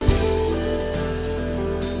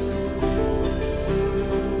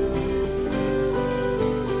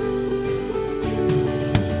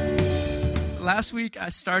Last week, I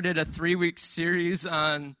started a 3-week series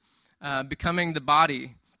on becoming the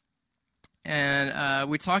body. And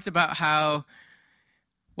we talked about how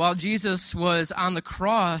while Jesus was on the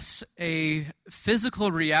cross, a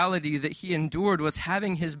physical reality that he endured was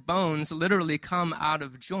having his bones literally come out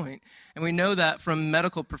of joint. And we know that from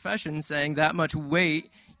medical professions, saying that much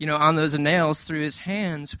weight, on those nails through his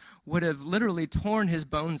hands would have literally torn his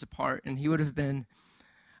bones apart, and he would have been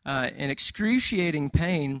in excruciating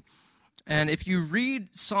pain. And if you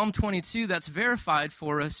read Psalm 22, that's verified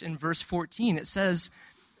for us in verse 14. It says,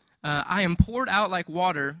 I am poured out like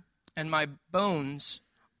water, and my bones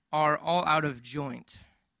are all out of joint.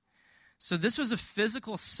 So this was a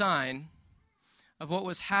physical sign of what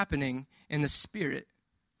was happening in the spirit.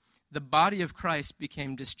 The body of Christ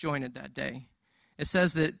became disjointed that day. It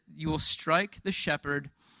says that you will strike the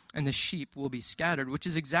shepherd and the sheep will be scattered, which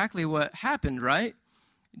is exactly what happened, right?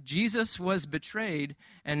 Jesus was betrayed,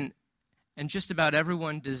 and just about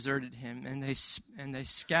everyone deserted him, and they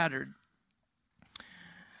scattered.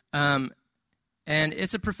 And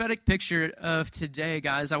it's a prophetic picture of today,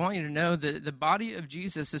 guys. I want you to know that the body of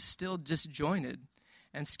Jesus is still disjointed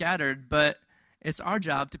and scattered, but it's our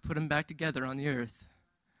job to put them back together on the earth.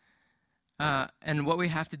 And what we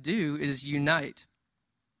have to do is unite.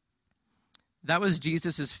 That was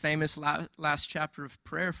Jesus' famous last chapter of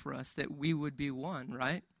prayer for us, that we would be one,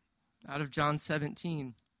 right? Out of John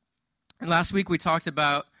 17. And last week we talked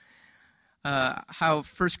about how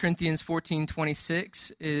 1 Corinthians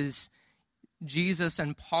 14:26 is Jesus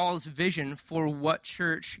and Paul's vision for what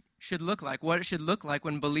church should look like, what it should look like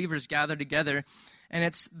when believers gather together. And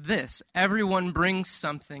it's this: everyone brings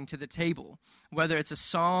something to the table, whether it's a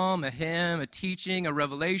psalm, a hymn, a teaching, a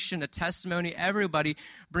revelation, a testimony. Everybody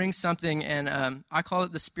brings something, and I call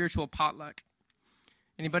it the spiritual potluck.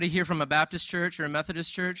 Anybody here from a Baptist church or a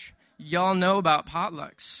Methodist church? Y'all know about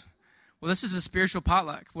potlucks. Well, this is a spiritual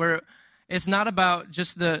potluck where it's not about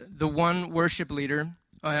just the one worship leader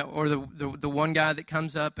or the one guy that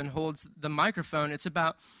comes up and holds the microphone. It's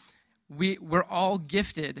about we're all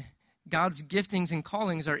gifted. God's giftings and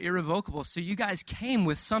callings are irrevocable. So you guys came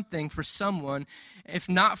with something for someone. If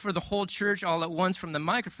not for the whole church all at once from the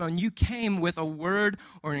microphone, you came with a word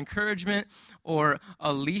or encouragement or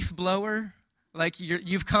a leaf blower. Like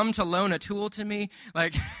you've come to loan a tool to me.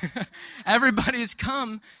 Like everybody's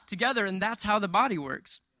come together, and that's how the body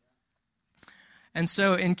works. And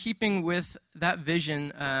so in keeping with that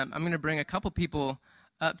vision, I'm going to bring a couple people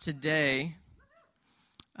up today.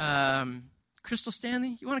 Crystal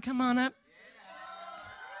Stanley, you want to come on up?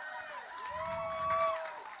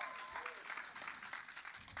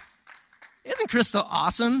 Isn't Crystal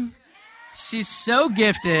awesome? She's so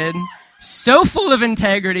gifted, so full of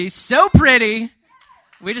integrity, so pretty.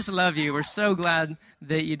 We just love you. We're so glad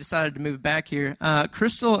that you decided to move back here.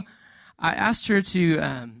 Crystal, I asked her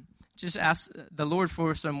to just ask the Lord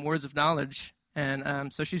for some words of knowledge,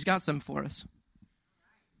 and so she's got some for us.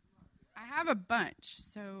 I have a bunch,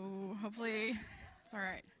 so hopefully it's all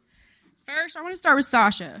right. First, I want to start with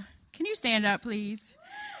Sasha. Can you stand up, please?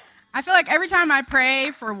 I feel like every time I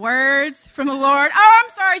pray for words from the Lord, oh,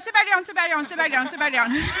 I'm sorry, sit back down, sit back down, sit back down, sit back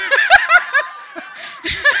down.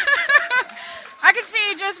 I can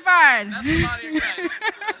see just fine. That's the body of Christ.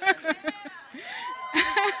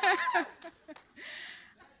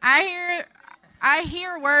 I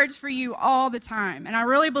hear words for you all the time, and I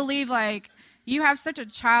really believe you have such a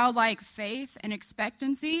childlike faith and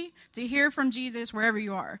expectancy to hear from Jesus wherever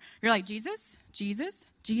you are. You're like, Jesus, Jesus,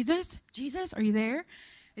 Jesus, Jesus, are you there?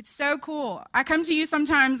 It's so cool. I come to you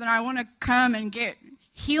sometimes and I want to come and get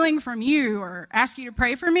healing from you or ask you to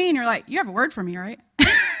pray for me, and you're like, you have a word for me, right?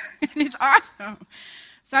 And it's awesome.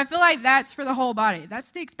 So I feel like that's for the whole body.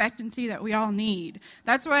 That's the expectancy that we all need.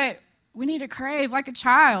 That's what we need to crave like a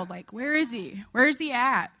child. Like, where is he? Where's he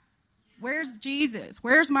at? Where's Jesus?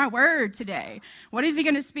 Where's my word today? What is he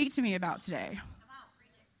going to speak to me about today?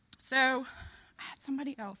 So I had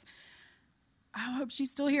somebody else. I hope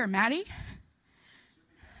she's still here. Maddie?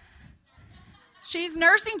 She's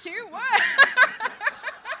nursing too? What?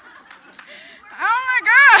 Oh, my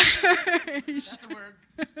gosh. That's a word.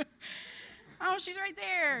 Oh, she's right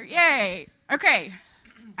there. Yay. Okay.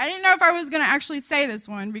 I didn't know if I was going to actually say this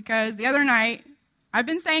one because the other night, I've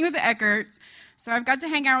been staying with the Eckerts, so I've got to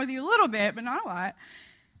hang out with you a little bit, but not a lot.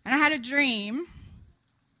 And I had a dream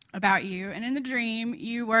about you, and in the dream,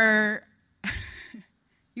 you were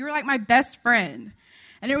like my best friend.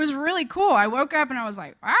 And it was really cool. I woke up and I was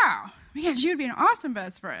like, wow, man, you would be an awesome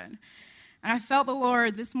best friend. And I felt the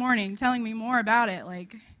Lord this morning telling me more about it.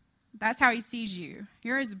 Like, that's how he sees you.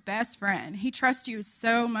 You're his best friend. He trusts you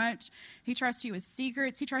so much. He trusts you with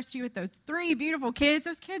secrets. He trusts you with those 3 beautiful kids.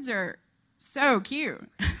 Those kids are so cute.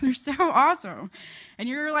 They're so awesome. And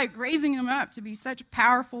you're like raising them up to be such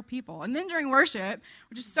powerful people. And then during worship,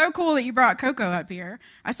 which is so cool that you brought Coco up here,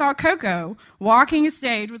 I saw Coco walking a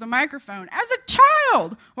stage with a microphone as a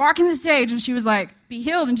child, walking the stage, and she was like, "Be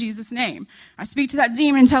healed in Jesus' name. I speak to that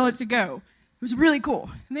demon and tell it to go." It was really cool.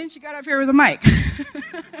 And then she got up here with a mic.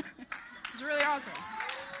 It's really awesome.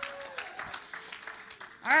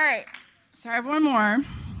 All right. So I have one more.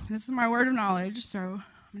 This is my word of knowledge, so I'm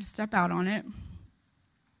going to step out on it.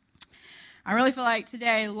 I really feel like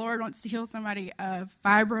today the Lord wants to heal somebody of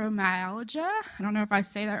fibromyalgia. I don't know if I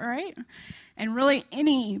say that right. And really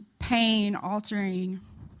any pain-altering,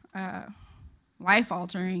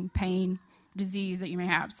 life-altering pain disease that you may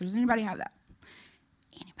have. So does anybody have that?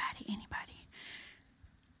 Anybody?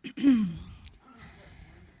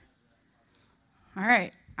 All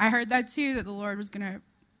right. I heard that too, that the Lord was going to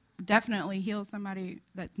definitely heal somebody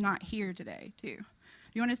that's not here today too. Do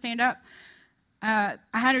you want to stand up? I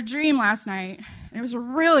had a dream last night, and it was a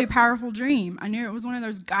really powerful dream. I knew it was one of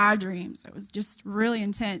those God dreams. It was just really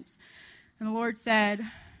intense. And the Lord said,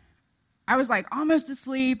 I was like almost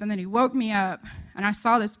asleep, and then he woke me up, and I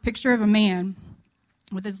saw this picture of a man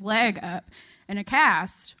with his leg up in a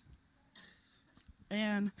cast.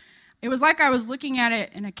 And it was like I was looking at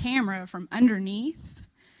it in a camera from underneath,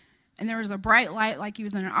 and there was a bright light like he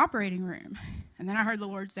was in an operating room. And then I heard the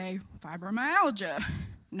Lord say, fibromyalgia.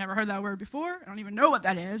 Never heard that word before. I don't even know what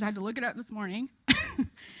that is. I had to look it up this morning. And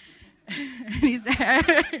he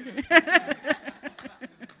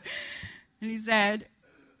said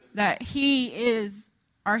that he is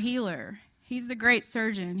our healer. He's the great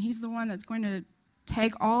surgeon. He's the one that's going to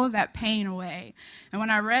take all of that pain away. And when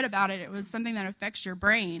I read about it, it was something that affects your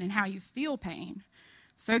brain and how you feel pain.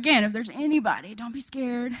 So again, if there's anybody, don't be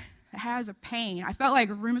scared, that has a pain. I felt like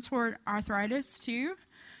rheumatoid arthritis too.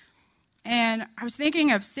 And I was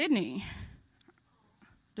thinking of Sydney.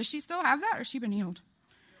 Does she still have that, or has she been healed?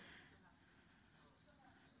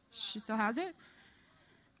 She still has it?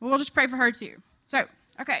 Well, we'll just pray for her too. So,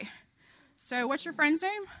 okay. So what's your friend's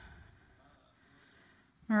name?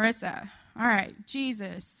 Marissa. All right,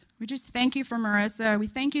 Jesus, we just thank you for Marissa. We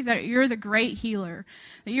thank you that you're the great healer,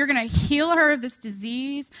 that you're going to heal her of this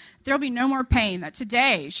disease. There'll be no more pain, that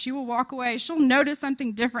today she will walk away. She'll notice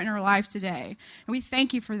something different in her life today. And we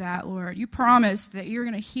thank you for that, Lord. You promised that you're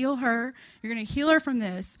going to heal her. You're going to heal her from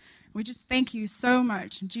this. We just thank you so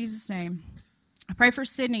much in Jesus' name. I pray for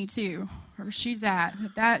Sydney, too, wherever she's at,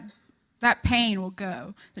 that pain will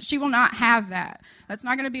go, that she will not have that. That's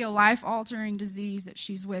not going to be a life-altering disease that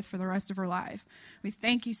she's with for the rest of her life. We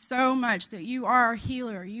thank you so much that you are a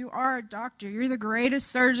healer. You are a doctor. You're the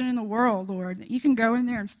greatest surgeon in the world, Lord, that you can go in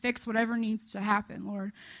there and fix whatever needs to happen,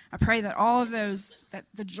 Lord. I pray that all of those, that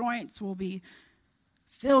the joints will be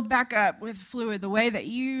filled back up with fluid the way that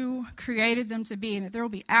you created them to be, and that there will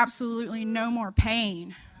be absolutely no more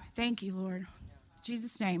pain. Thank you, Lord. In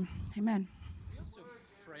Jesus' name, amen.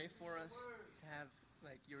 Pray for us to have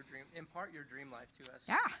like your dream, impart your dream life to us.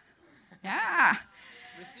 Yeah.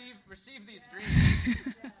 receive these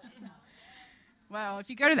dreams. Well, if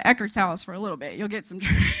you go to the Eckert's house for a little bit, you'll get some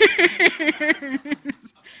dreams.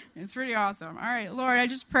 It's pretty awesome. All right, Lord, I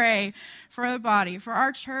just pray for the body, for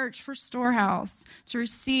our church, for Storehouse, to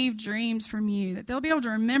receive dreams from you, that they'll be able to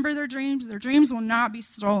remember their dreams will not be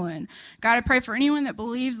stolen. God, I pray for anyone that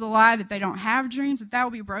believes the lie that they don't have dreams, that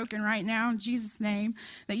will be broken right now in Jesus' name,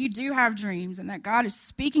 that you do have dreams, and that God is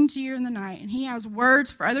speaking to you in the night, and he has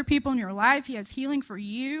words for other people in your life. He has healing for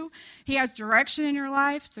you. He has direction in your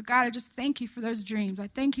life. So, God, I just thank you for those dreams. I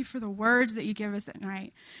thank you for the words that you give us at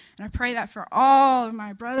night. And I pray that for all of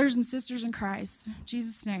my brothers and sisters in Christ. In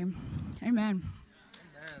Jesus' name, amen.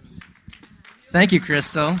 Amen. Thank you,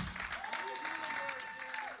 Crystal.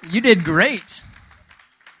 You did great.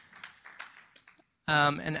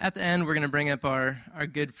 And at the end, we're going to bring up our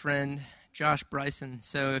good friend, Josh Bryson.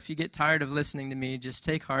 So if you get tired of listening to me, just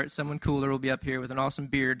take heart. Someone cooler will be up here with an awesome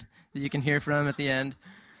beard that you can hear from at the end.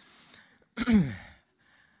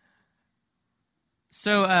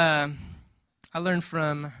 So I learned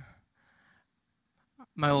from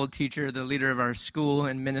my old teacher, the leader of our school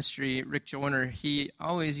and ministry, Rick Joyner. He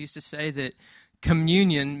always used to say that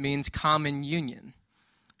communion means common union.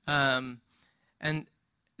 And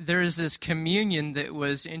there is this communion that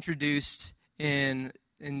was introduced in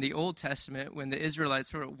the Old Testament when the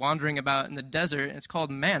Israelites were wandering about in the desert. It's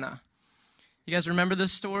called manna. You guys remember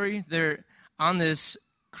this story? They're on this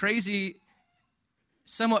crazy,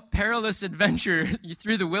 somewhat perilous adventure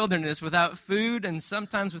through the wilderness without food and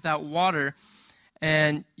sometimes without water.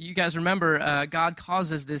 And you guys remember God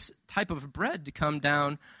causes this type of bread to come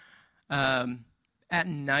down at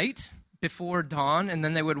night, before dawn, and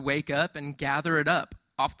then they would wake up and gather it up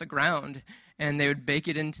off the ground, and they would bake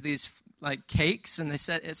it into these like cakes, and it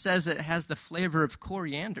says it has the flavor of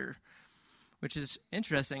coriander, which is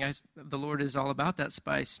interesting. The Lord is all about that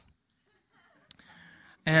spice.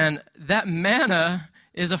 And that manna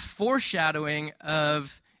is a foreshadowing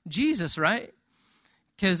of Jesus, right?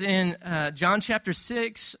 Because in John chapter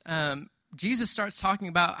 6, Jesus starts talking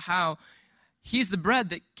about how he's the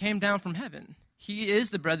bread that came down from heaven. He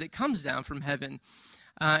is the bread that comes down from heaven.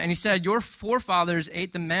 And he said, your forefathers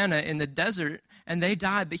ate the manna in the desert, and they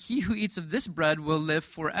died, but he who eats of this bread will live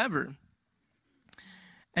forever.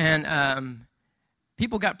 And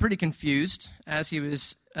people got pretty confused as he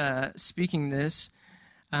was speaking this.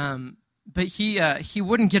 But he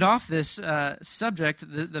wouldn't get off this subject,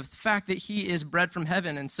 the fact that he is bread from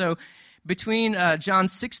heaven. And so between John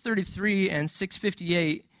 6:33 and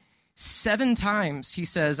 6:58, 7 times he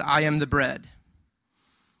says, I am the bread.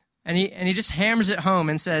 And he just hammers it home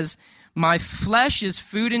and says, my flesh is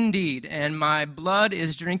food indeed, and my blood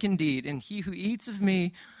is drink indeed, and he who eats of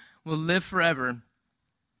me will live forever.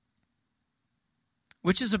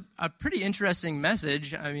 Which is a pretty interesting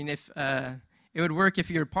message. I mean, if it would work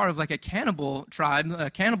if you're part of like a cannibal tribe, a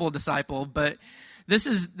cannibal disciple, but this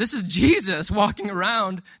is Jesus walking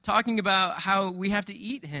around talking about how we have to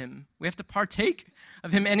eat him. We have to partake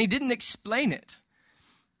of him, and he didn't explain it.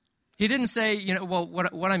 He didn't say, well,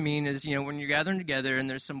 what I mean is, when you're gathering together and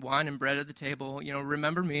there's some wine and bread at the table,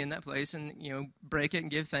 remember me in that place and, break it and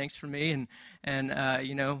give thanks for me. And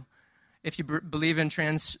if you believe in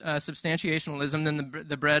transubstantiationalism, then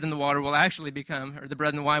the bread and the water will actually become, or the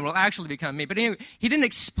bread and the wine will actually become me. But anyway, he didn't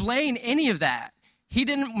explain any of that. He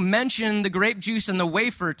didn't mention the grape juice and the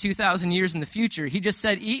wafer 2,000 years in the future. He just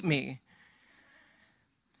said, eat me.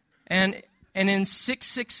 And in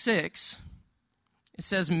 666, it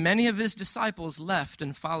says, many of his disciples left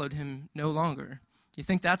and followed him no longer. You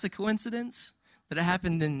think that's a coincidence that it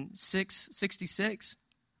happened in 666?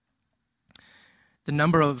 The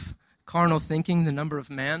number of carnal thinking, the number of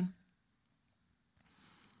man.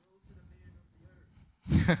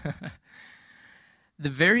 The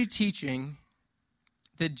very teaching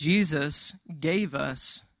that Jesus gave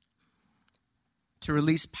us to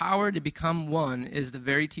release power to become one is the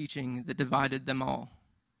very teaching that divided them all.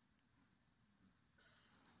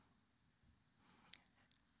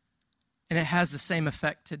 And it has the same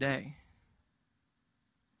effect today.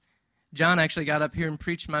 John actually got up here and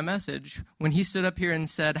preached my message. When he stood up here and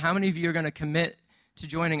said, how many of you are going to commit to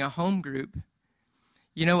joining a home group?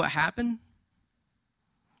 You know what happened?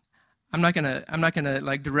 I'm not gonna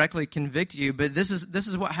like directly convict you, but this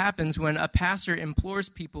is what happens when a pastor implores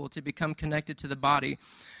people to become connected to the body.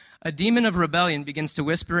 A demon of rebellion begins to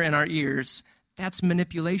whisper in our ears, that's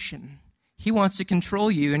manipulation. He wants to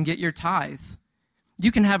control you and get your tithe.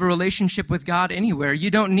 You can have a relationship with God anywhere.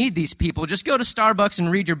 You don't need these people. Just go to Starbucks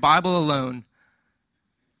and read your Bible alone.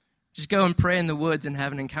 Just go and pray in the woods and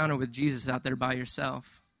have an encounter with Jesus out there by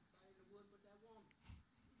yourself.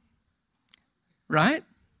 Right?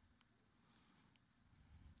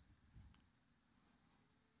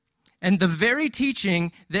 And the very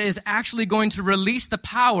teaching that is actually going to release the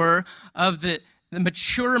power of the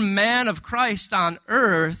mature man of Christ on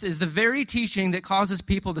earth is the very teaching that causes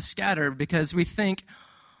people to scatter because we think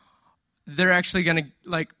they're actually going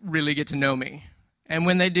to really get to know me. And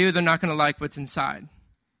when they do, they're not going to like what's inside.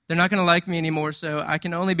 They're not going to like me anymore, so I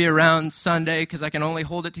can only be around Sunday because I can only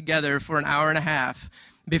hold it together for an hour and a half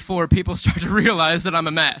before people start to realize that I'm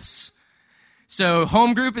a mess. So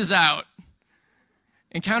home group is out.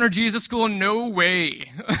 Encounter Jesus School, no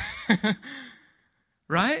way.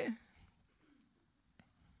 Right?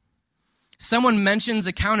 Someone mentions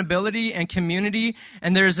accountability and community,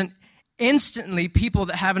 and there's instantly people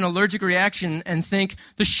that have an allergic reaction and think,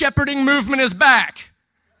 the shepherding movement is back.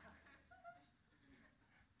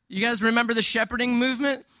 You guys remember the shepherding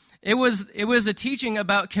movement? It was a teaching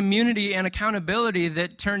about community and accountability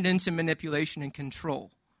that turned into manipulation and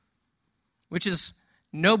control, which is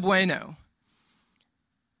no bueno.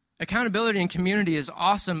 Accountability and community is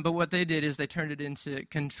awesome, but what they did is they turned it into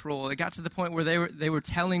control. It got to the point where they were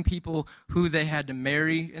telling people who they had to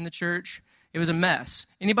marry in the church. It was a mess.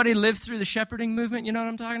 Anybody lived through the shepherding movement? You know what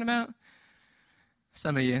I'm talking about?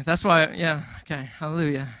 Some of you. That's why, yeah, okay,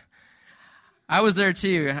 hallelujah. I was there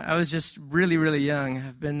too. I was just really, really young.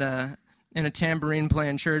 I've been in a tambourine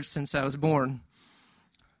playing church since I was born.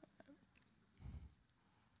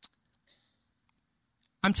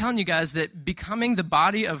 I'm telling you guys that becoming the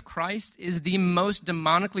body of Christ is the most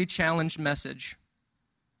demonically challenged message.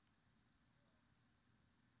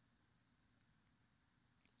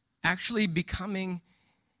 Actually becoming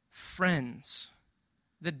friends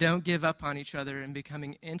that don't give up on each other and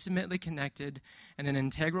becoming intimately connected and an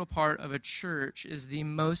integral part of a church is the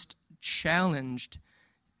most challenged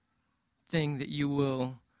thing that you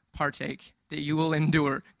will partake, that you will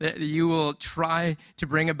endure, that you will try to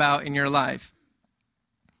bring about in your life.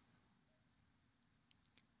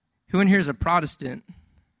 Who in here is a Protestant?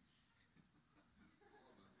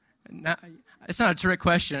 Now, it's not a trick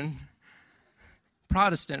question.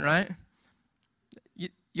 Protestant, right?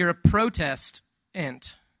 You're a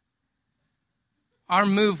protestant. Our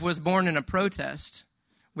move was born in a protest.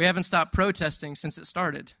 We haven't stopped protesting since it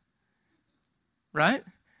started. Right?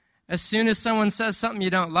 As soon as someone says something you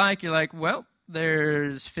don't like, you're like, well,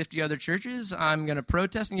 there's 50 other churches. I'm going to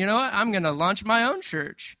protest. And you know what? I'm going to launch my own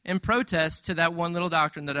church in protest to that one little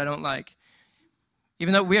doctrine that I don't like.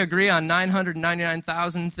 Even though we agree on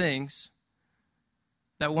 999,000 things,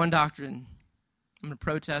 that one doctrine, I'm going to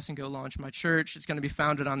protest and go launch my church. It's going to be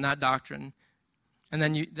founded on that doctrine. And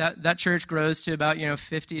then that church grows to about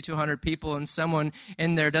 50 to 100 people, and someone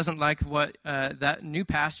in there doesn't like what that new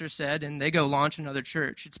pastor said, and they go launch another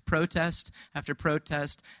church. It's protest after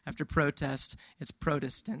protest after protest. It's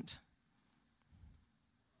Protestant.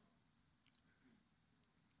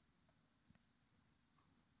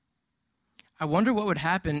 I wonder what would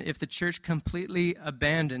happen if the church completely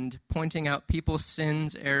abandoned pointing out people's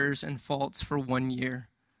sins, errors, and faults for 1 year.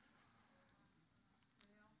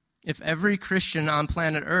 If every Christian on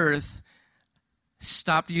planet Earth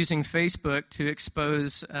stopped using Facebook to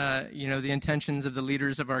expose, the intentions of the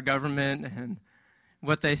leaders of our government and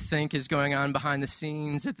what they think is going on behind the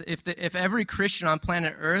scenes, if every Christian on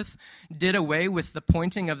planet Earth did away with the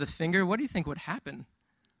pointing of the finger, what do you think would happen?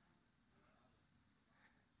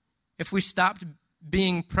 If we stopped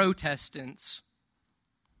being Protestants.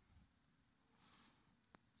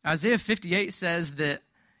 Isaiah 58 says that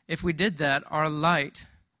if we did that, our light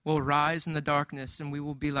will rise in the darkness, and we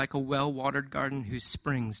will be like a well-watered garden whose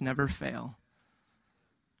springs never fail.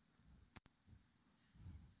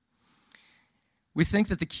 We think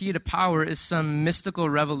that the key to power is some mystical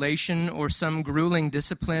revelation or some grueling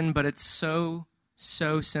discipline, but it's so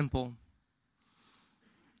simple.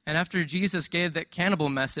 And after Jesus gave that cannibal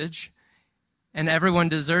message, and everyone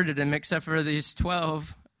deserted him except for these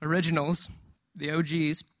 12 originals, the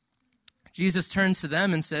OGs, Jesus turns to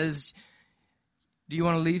them and says, do you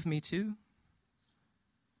want to leave me too?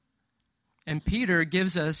 And Peter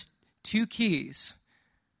gives us two keys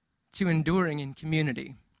to enduring in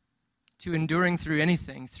community, to enduring through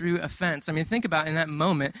anything, through offense. I mean, think about in that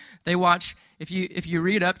moment, they watch, if you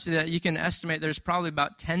read up to that, you can estimate there's probably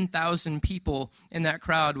about 10,000 people in that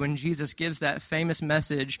crowd when Jesus gives that famous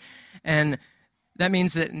message. And that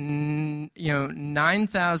means that,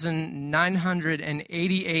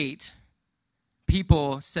 9,988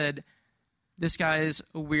 people said, this guy is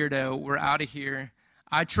a weirdo. We're out of here.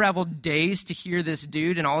 I traveled days to hear this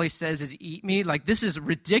dude, and all he says is eat me. Like, this is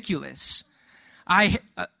ridiculous. And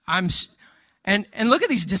look at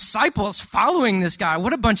these disciples following this guy.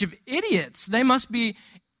 What a bunch of idiots. They must be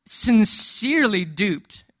sincerely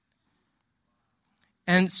duped.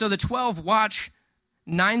 And so the 12 watch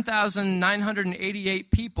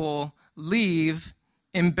 9,988 people leave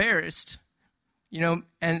embarrassed,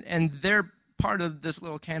 and they're part of this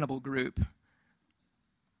little cannibal group.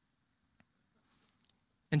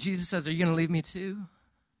 And Jesus says, are you going to leave me too?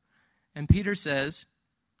 And Peter says,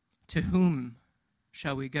 to whom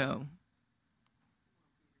shall we go?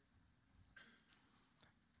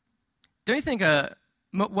 Don't you think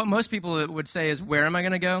what most people would say is, where am I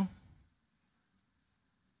going to go?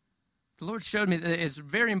 The Lord showed me that it's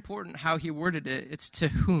very important how he worded it. It's to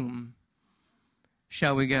whom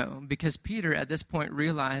shall we go? Because Peter at this point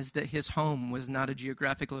realized that his home was not a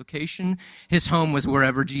geographic location. His home was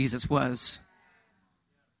wherever Jesus was.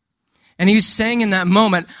 And he was saying in that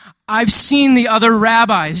moment, I've seen the other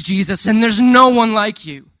rabbis, Jesus, and there's no one like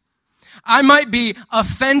you. I might be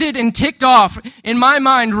offended and ticked off in my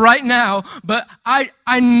mind right now, but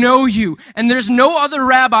I know you. And there's no other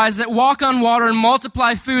rabbis that walk on water and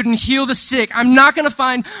multiply food and heal the sick. I'm not going to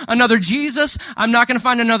find another Jesus. I'm not going to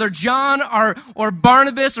find another John or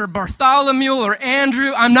Barnabas or Bartholomew or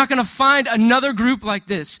Andrew. I'm not going to find another group like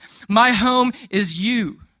this. My home is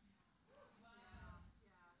you.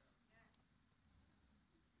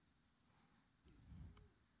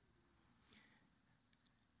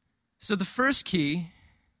 So the first key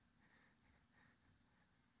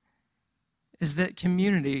is that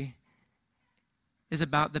community is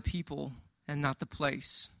about the people and not the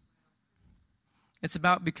place. It's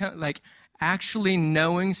about actually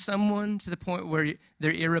knowing someone to the point where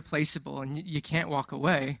they're irreplaceable and you can't walk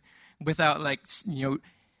away without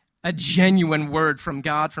a genuine word from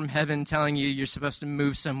God from heaven telling you you're supposed to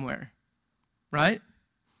move somewhere, right?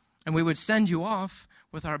 And we would send you off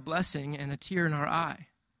with our blessing and a tear in our eye.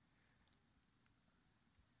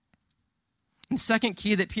 And the second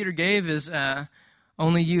key that Peter gave is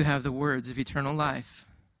only you have the words of eternal life.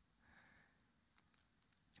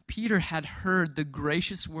 Peter had heard the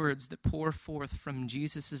gracious words that pour forth from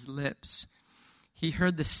Jesus' lips. He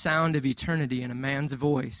heard the sound of eternity in a man's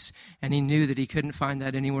voice, and he knew that he couldn't find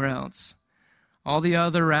that anywhere else. All the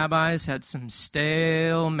other rabbis had some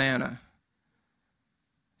stale manna,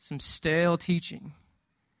 some stale teaching.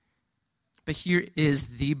 But here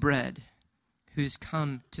is the bread who's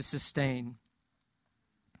come to sustain.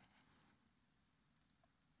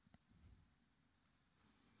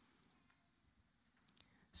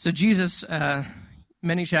 So Jesus,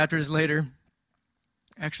 many chapters later,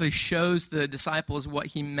 actually shows the disciples what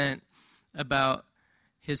he meant about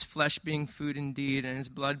his flesh being food indeed and his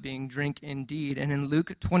blood being drink indeed. And in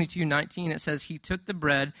Luke 22:19, it says, he took the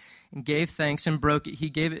bread and gave thanks and broke it. He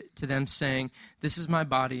gave it to them, saying, this is my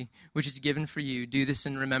body, which is given for you. Do this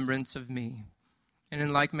in remembrance of me. And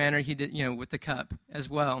in like manner, he did, with the cup as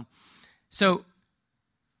well. So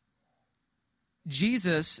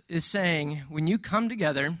Jesus is saying, when you come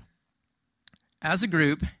together as a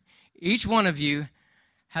group, each one of you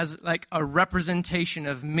has like a representation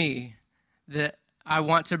of me that I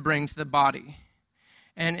want to bring to the body.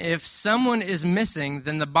 And if someone is missing,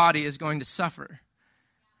 then the body is going to suffer.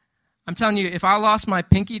 I'm telling you, if I lost my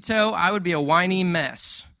pinky toe, I would be a whiny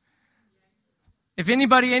mess. If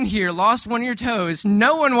anybody in here lost one of your toes,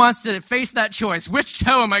 no one wants to face that choice. Which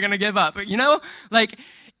toe am I going to give up?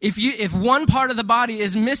 If one part of the body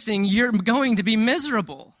is missing, you're going to be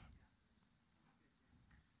miserable.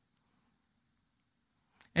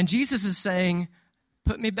 And Jesus is saying,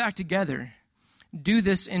 put me back together. Do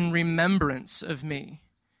this in remembrance of me.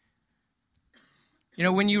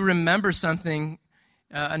 When you remember something,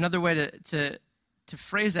 another way to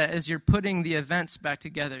phrase that is you're putting the events back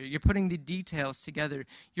together. You're putting the details together.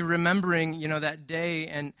 You're remembering, that day,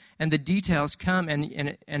 and the details come,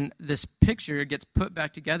 and this picture gets put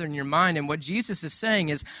back together in your mind. And what Jesus is saying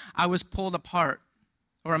is, I was pulled apart,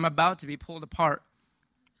 or I'm about to be pulled apart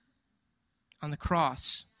on the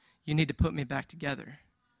cross. You need to put me back together.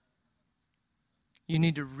 You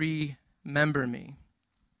need to remember me.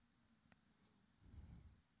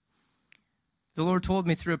 The Lord told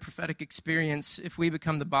me through a prophetic experience, if we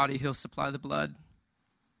become the body, he'll supply the blood.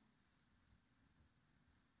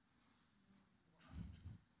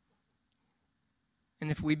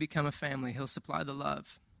 And if we become a family, he'll supply the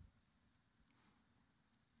love.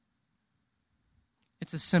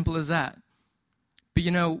 It's as simple as that. But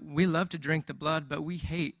we love to drink the blood, but we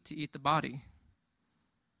hate to eat the body.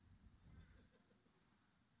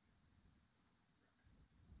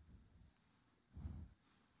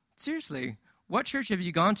 Seriously, what church have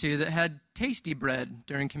you gone to that had tasty bread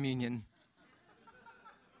during communion?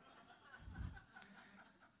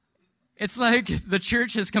 It's like the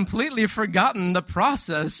church has completely forgotten the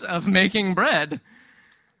process of making bread.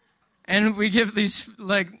 And we give these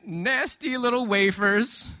nasty little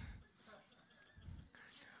wafers.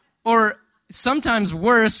 Or sometimes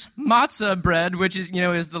worse, matzah bread, which is,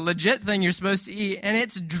 is the legit thing you're supposed to eat, and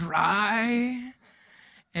it's dry.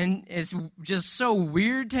 And it's just so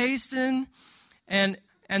weird tasting. And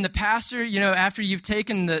the pastor, after you've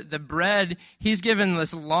taken the bread, he's given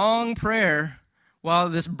this long prayer while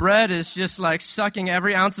this bread is just sucking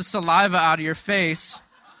every ounce of saliva out of your face.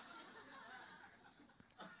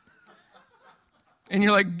 And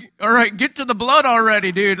you're like, all right, get to the blood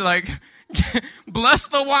already, dude. Bless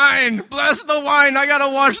the wine. Bless the wine. I got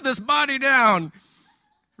to wash this body down.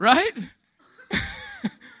 Right?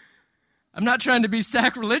 I'm not trying to be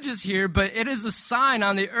sacrilegious here, but it is a sign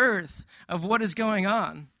on the earth of what is going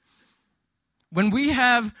on. When we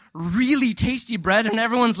have really tasty bread and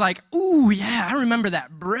everyone's like, ooh, yeah, I remember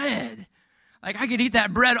that bread. I could eat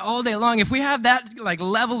that bread all day long. If we have that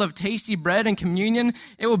level of tasty bread in communion,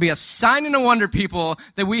 it will be a sign and a wonder, people,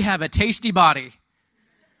 that we have a tasty body.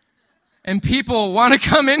 And people want to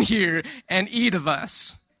come in here and eat of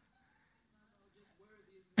us.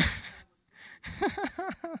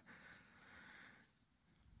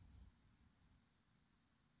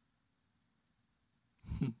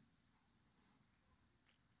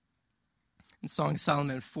 In Song of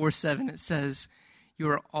Solomon 4:7, it says, you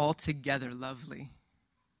are altogether lovely.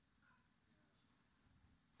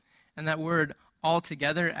 And that word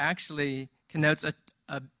altogether actually connotes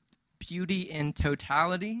a beauty in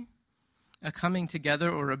totality, a coming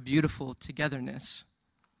together, or a beautiful togetherness.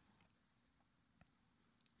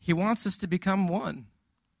 He wants us to become one.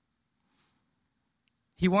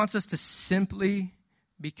 He wants us to simply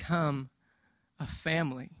become a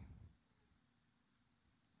family.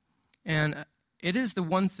 And it is the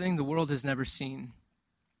one thing the world has never seen.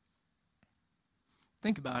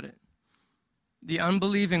 Think about it. The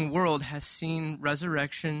unbelieving world has seen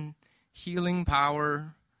resurrection, healing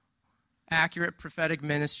power, accurate prophetic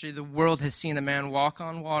ministry. The world has seen a man walk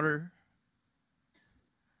on water.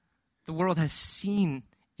 The world has seen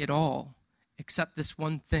it all, except this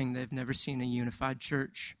one thing. They've never seen a unified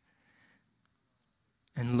church.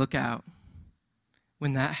 And look out.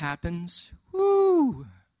 When that happens, woo!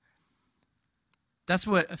 That's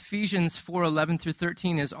what Ephesians 4:11 through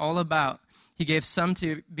 13 is all about. He gave some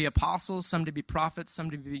to be apostles, some to be prophets,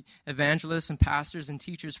 some to be evangelists and pastors and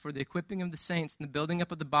teachers for the equipping of the saints and the building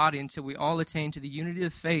up of the body until we all attain to the unity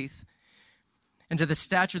of faith and to the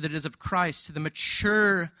stature that is of Christ, to the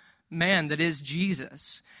mature man that is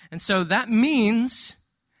Jesus. And so that means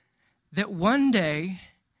that one day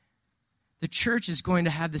the church is going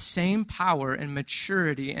to have the same power and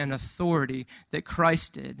maturity and authority that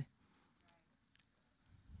Christ did.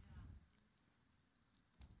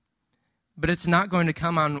 But it's not going to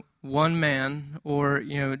come on one man or,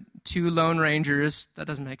 two lone rangers. That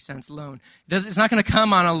doesn't make sense, lone. It's not going to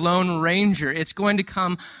come on a lone ranger. It's going to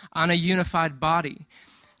come on a unified body.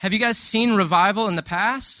 Have you guys seen revival in the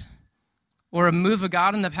past? Or a move of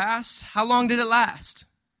God in the past? How long did it last?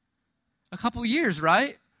 A couple years,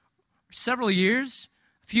 right? Several years?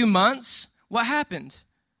 A few months? What happened?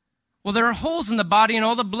 Well, there are holes in the body and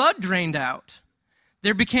all the blood drained out.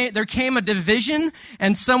 There came a division,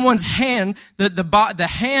 and someone's hand, the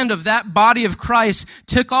hand of that body of Christ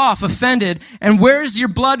took off, offended. And where's your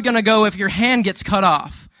blood going to go if your hand gets cut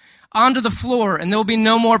off? Onto the floor, and there will be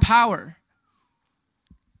no more power.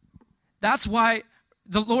 That's why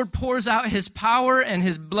the Lord pours out his power and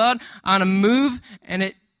his blood on a move, and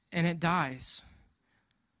it dies.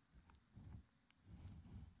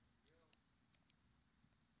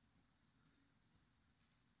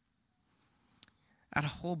 I had a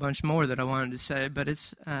whole bunch more that I wanted to say, but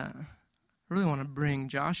I really want to bring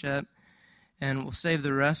Josh up, and we'll save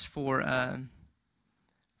the rest for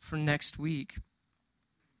next week.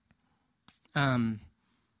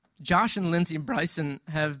 Josh and Lindsay Bryson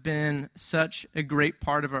have been such a great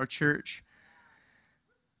part of our church.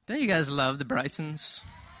 Don't you guys love the Brysons?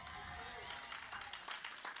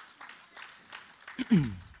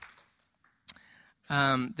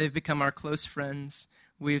 They've become our close friends.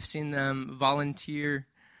 We've seen them volunteer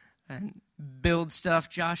and build stuff.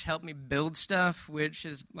 Josh helped me build stuff, which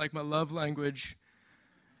is like my love language,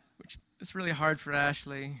 which is really hard for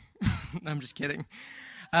Ashley. I'm just kidding.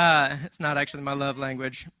 It's not actually my love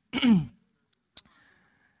language.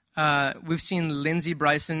 We've seen Lindsay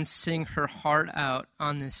Bryson sing her heart out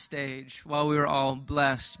on this stage while we were all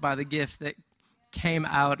blessed by the gift that came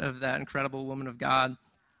out of that incredible woman of God.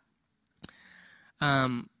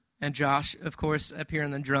 And Josh, of course, up here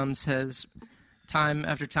on the drums has time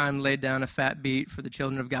after time laid down a fat beat for the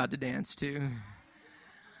children of God to dance to.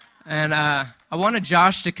 And I wanted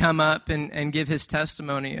Josh to come up and give his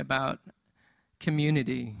testimony about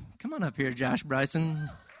community. Come on up here, Josh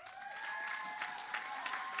Bryson.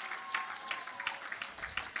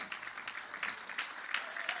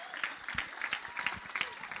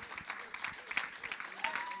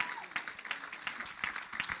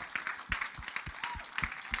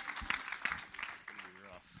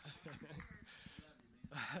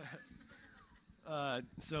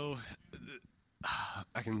 So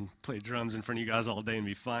I can play drums in front of you guys all day and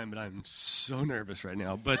be fine, but I'm so nervous right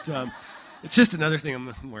now. But it's just another thing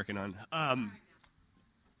I'm working on.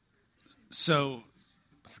 So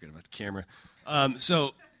I forgot about the camera.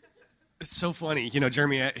 So it's so funny.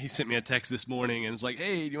 Jeremy, he sent me a text this morning and was like,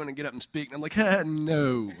 hey, do you want to get up and speak? And I'm like,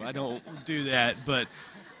 no, I don't do that. But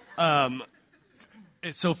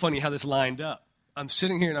it's so funny how this lined up. I'm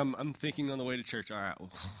sitting here and I'm thinking on the way to church, all right,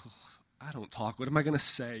 well, I don't talk. What am I going to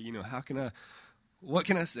say? What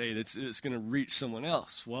can I say that's going to reach someone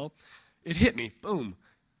else? Well, it hit me. Boom.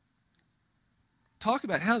 Talk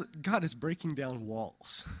about how God is breaking down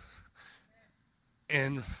walls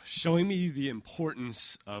and showing me the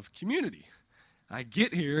importance of community. I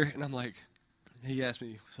get here and I'm like, he asked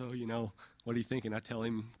me, so, what are you thinking? I tell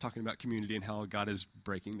him, talking about community and how God is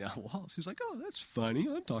breaking down walls. He's like, oh, that's funny.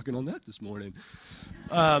 I'm talking on that this morning.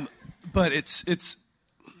 But it's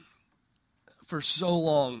for so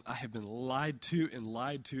long, I have been lied to and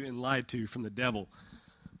lied to and lied to from the devil.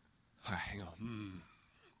 All right, hang on.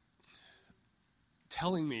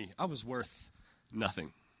 Telling me I was worth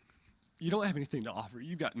nothing. You don't have anything to offer.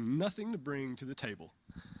 You've got nothing to bring to the table.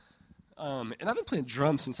 And I've been playing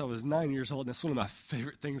drums since I was 9 years old, and it's one of my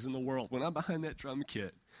favorite things in the world. When I'm behind that drum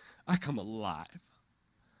kit, I come alive.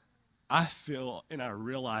 I feel and I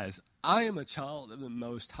realize I am a child of the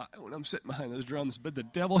Most High when I'm sitting behind those drums, but the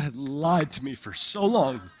devil had lied to me for so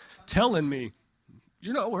long, telling me,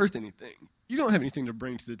 you're not worth anything. You don't have anything to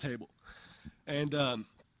bring to the table. And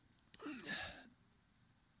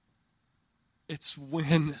it's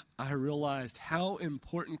when I realized how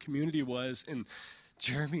important community was. And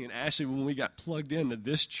Jeremy and Ashley, when we got plugged into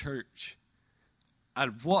this church,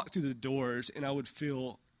 I'd walk through the doors and I would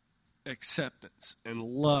feel acceptance and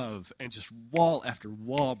love and just wall after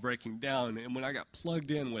wall breaking down. And when I got plugged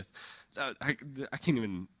in with, I can't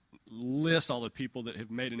even list all the people that have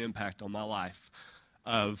made an impact on my life,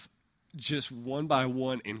 of just one by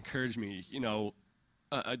one encourage me,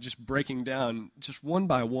 just breaking down just one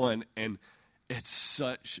by one. And it's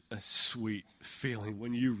such a sweet feeling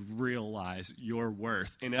when you realize your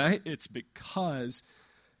worth. And it's because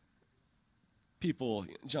people,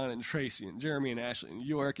 John and Tracy and Jeremy and Ashley and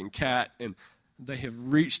York and Kat, and they have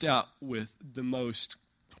reached out with the most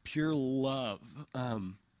pure love. I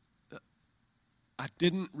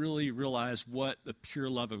didn't really realize what the pure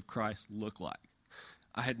love of Christ looked like.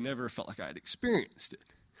 I had never felt like I had experienced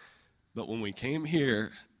it. But when we came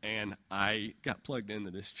here and I got plugged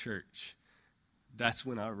into this church, that's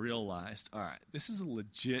when I realized, all right, this is a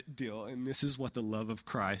legit deal, and this is what the love of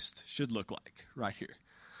Christ should look like right here.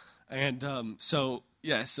 And so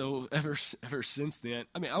ever since then,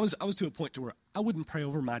 I mean, I was to a point to where I wouldn't pray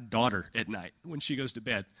over my daughter at night when she goes to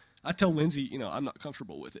bed. I tell Lindsay, I'm not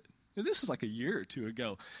comfortable with it. And this is like a year or two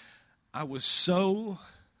ago. I was so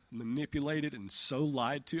manipulated and so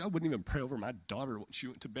lied to. I wouldn't even pray over my daughter when she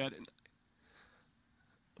went to bed at night.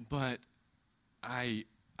 But I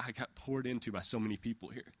got poured into by so many people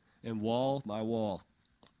here. And wall by wall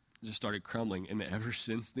just started crumbling. And ever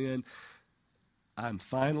since then, I'm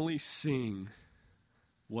finally seeing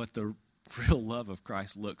what the real love of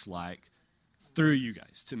Christ looks like through you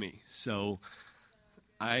guys to me. So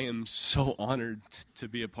I am so honored to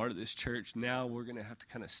be a part of this church. Now we're going to have to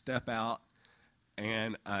kind of step out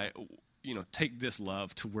and take this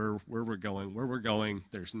love to where we're going. Where we're going,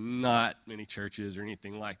 there's not many churches or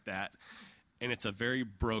anything like that. And it's a very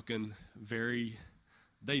broken,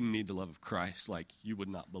 they need the love of Christ like you would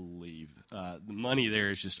not believe. The money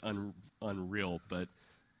there is just unreal. But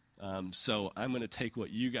so I'm going to take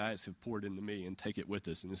what you guys have poured into me and take it with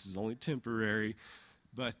us. And this is only temporary.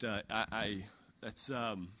 But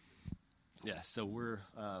so we're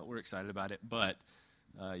excited about it. But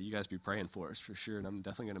you guys be praying for us for sure. And I'm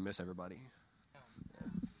definitely going to miss everybody.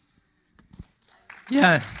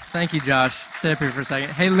 Yeah, thank you, Josh. Stay up here for a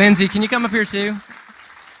second. Hey, Lindsay, can you come up here too?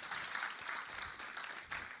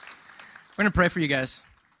 We're going to pray for you guys.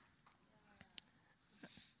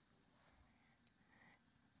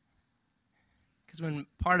 Because when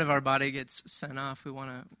part of our body gets sent off, we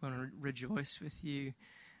want to rejoice with you.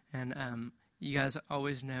 And you guys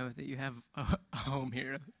always know that you have a home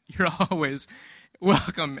here. You're always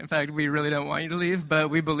welcome. In fact, we really don't want you to leave, but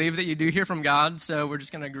we believe that you do hear from God, so we're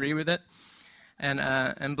just going to agree with it.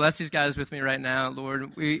 And bless these guys with me right now,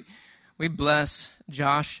 Lord. We bless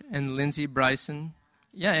Josh and Lindsay Bryson.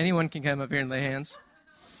 Yeah, anyone can come up here and lay hands.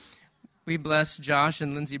 We bless Josh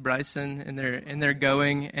and Lindsay Bryson in their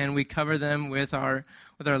going, and we cover them with our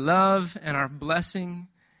love and our blessing.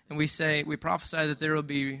 And we prophesy that there will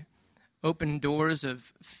be open doors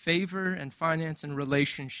of favor and finance and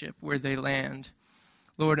relationship where they land,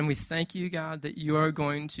 Lord. And we thank you, God, that you are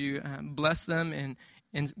going to bless them and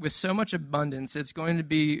with so much abundance, it's going to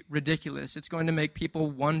be ridiculous. It's going to make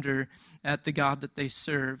people wonder at the God that they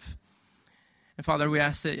serve. And Father, we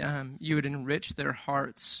ask that you would enrich their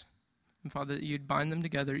hearts. And Father, that you'd bind them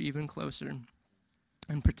together even closer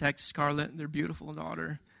and protect Scarlett, their beautiful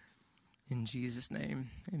daughter. In Jesus' name,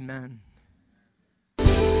 amen.